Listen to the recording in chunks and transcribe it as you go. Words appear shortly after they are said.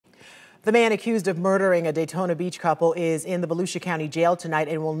The man accused of murdering a Daytona Beach couple is in the Volusia County Jail tonight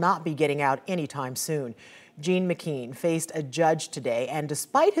and will not be getting out anytime soon. Gene McKean faced a judge today, and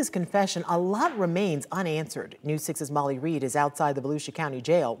despite his confession, a lot remains unanswered. News 6's Molly Reed is outside the Volusia County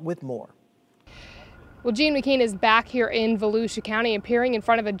Jail with more. Well, Gene McKean is back here in Volusia County, appearing in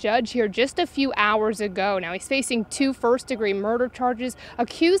front of a judge here just a few hours ago. Now, he's facing 2 first-degree murder charges,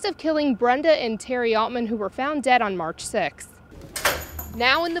 accused of killing Brenda and Terry Altman, who were found dead on March 6th.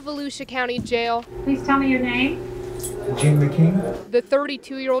 Now in the Volusia County Jail. Please tell me your name. Gene McKean. The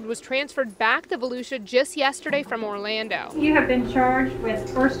 32-year-old was transferred back to Volusia just yesterday from Orlando. You have been charged with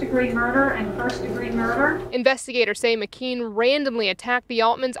first-degree murder and first-degree murder. Investigators say McKean randomly attacked the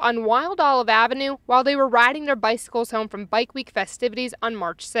Altmans on Wild Olive Avenue while they were riding their bicycles home from Bike Week festivities on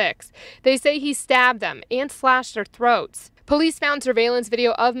March 6th. They say he stabbed them and slashed their throats. Police found surveillance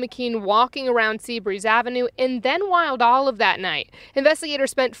video of McKean walking around Seabreeze Avenue and then Wild Olive that night.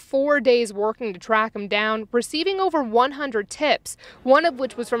 Investigators spent 4 days working to track him down, receiving over 100 tips, one of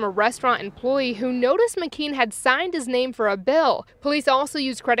which was from a restaurant employee who noticed McKean had signed his name for a bill. Police also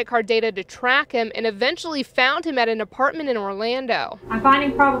used credit card data to track him and eventually found him at an apartment in Orlando. I'm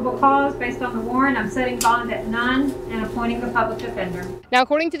finding probable cause based on the warrant. I'm setting bond at none and appointing a public defender. Now,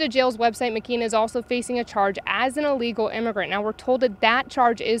 according to the jail's website, McKean is also facing a charge as an illegal immigrant. Now, we're told that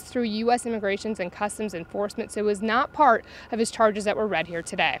charge is through U.S. Immigrations and Customs Enforcement, so it was not part of his charges that were read here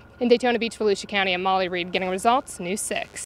today. In Daytona Beach, Volusia County, I'm Molly Reed, getting results, News 6.